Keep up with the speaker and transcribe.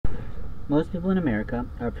Most people in America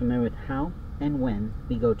are familiar with how and when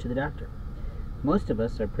we go to the doctor. Most of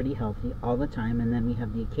us are pretty healthy all the time, and then we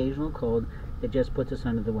have the occasional cold that just puts us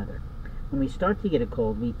under the weather. When we start to get a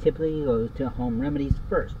cold, we typically go to home remedies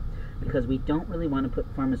first, because we don't really want to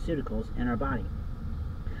put pharmaceuticals in our body.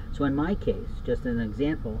 So in my case, just as an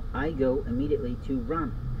example, I go immediately to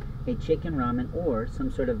ramen, a chicken ramen, or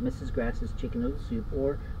some sort of Mrs. Grass's chicken noodle soup,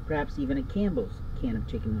 or perhaps even a Campbell's can of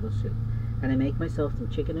chicken noodle soup. And I make myself some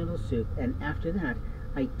chicken noodle soup, and after that,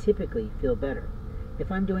 I typically feel better.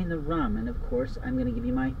 If I'm doing the ramen, of course, I'm going to give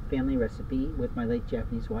you my family recipe with my late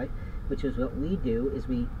Japanese wife, which is what we do is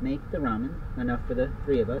we make the ramen, enough for the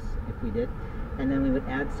 3 of us, if we did, and then we would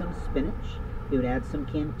add some spinach, we would add some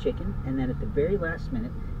canned chicken, and then at the very last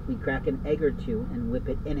minute, we'd crack an egg or 2 and whip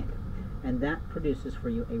it in it. And that produces for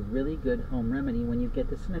you a really good home remedy when you get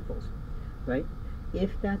the sniffles, right?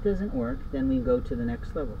 If that doesn't work, then we go to the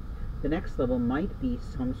next level. The next level might be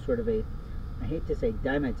some sort of a, I hate to say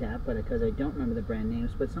Dimetapp, but because I don't remember the brand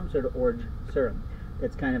names, but some sort of orange serum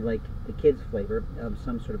that's kind of like the kids' flavor of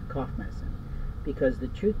some sort of cough medicine. Because the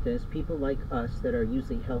truth is, people like us that are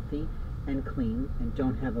usually healthy and clean and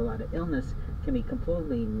don't have a lot of illness can be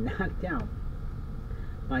completely knocked out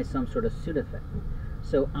by some sort of Sudafed.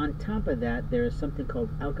 So on top of that, there is something called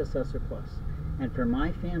Alka-Seltzer Plus. And for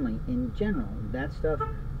my family in general, that stuff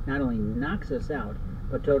not only knocks us out,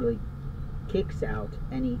 but totally kicks out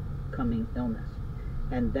any coming illness.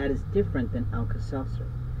 And that is different than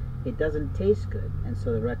Alka-Seltzer. It doesn't taste good, and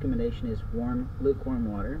so the recommendation is warm,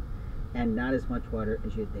 lukewarm water, and not as much water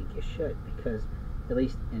as you think you should, because, at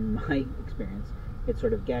least in my experience, it's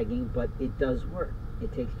sort of gagging, but it does work.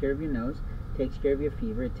 It takes care of your nose, takes care of your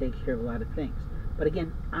fever, it takes care of a lot of things. But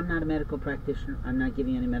again, I'm not a medical practitioner, I'm not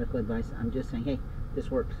giving you any medical advice, I'm just saying, hey,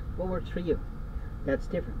 this works. What works for you? That's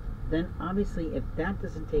different. Then obviously, if that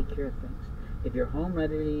doesn't take care of things, if your home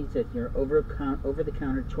remedies, if your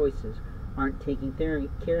over-the-counter choices aren't taking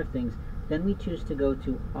care of things, then we choose to go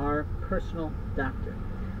to our personal doctor.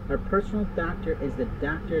 Our personal doctor is the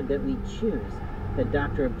doctor that we choose, the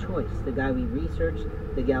doctor of choice, the guy we researched,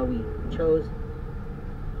 the gal we chose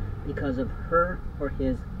because of her or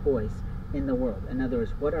his voice in the world. In other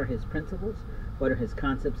words, what are his principles? What are his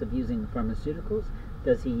concepts of using pharmaceuticals?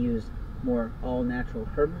 Does he use more all-natural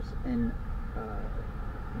herbs and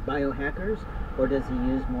biohackers, or does he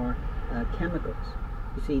use more chemicals?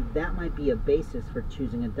 You see, that might be a basis for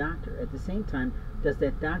choosing a doctor. At the same time, does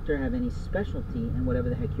that doctor have any specialty in whatever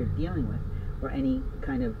the heck you're dealing with, or any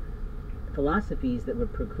kind of philosophies that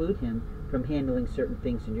would preclude him from handling certain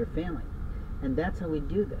things in your family? And that's how we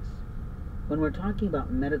do this. When we're talking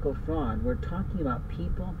about medical fraud, we're talking about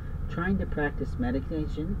people trying to practice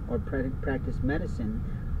medication or practice medicine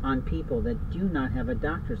on people that do not have a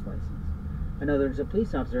doctor's license. In other words, a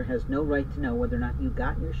police officer has no right to know whether or not you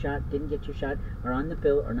got your shot, didn't get your shot, are on the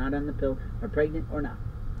pill or not on the pill, are pregnant or not.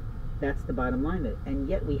 That's the bottom line of it. And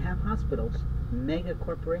yet we have hospitals, mega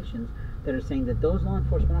corporations, that are saying that those law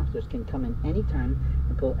enforcement officers can come in any time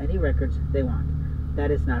and pull any records they want.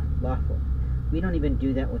 That is not lawful. We don't even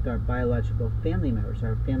do that with our biological family members,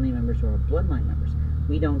 our family members or our bloodline members.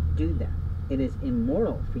 We don't do that. It is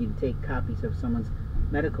immoral for you to take copies of someone's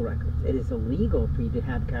medical records. It is illegal for you to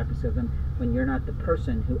have copies of them when you're not the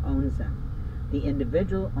person who owns them. The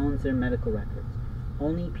individual owns their medical records.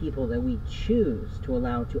 Only people that we choose to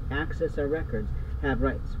allow to access our records have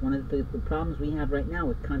rights. One of the problems we have right now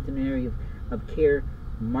with continuity of care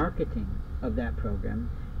marketing of that program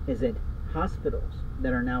is that hospitals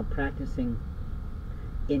that are now practicing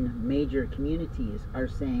in major communities are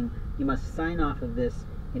saying you must sign off of this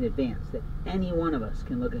in advance, that any one of us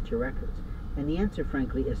can look at your records. And the answer,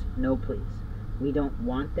 frankly, is no, please. We don't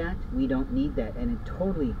want that, we don't need that, and it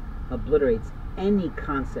totally obliterates any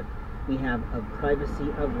concept we have of privacy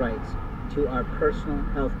of rights to our personal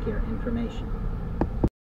health care information.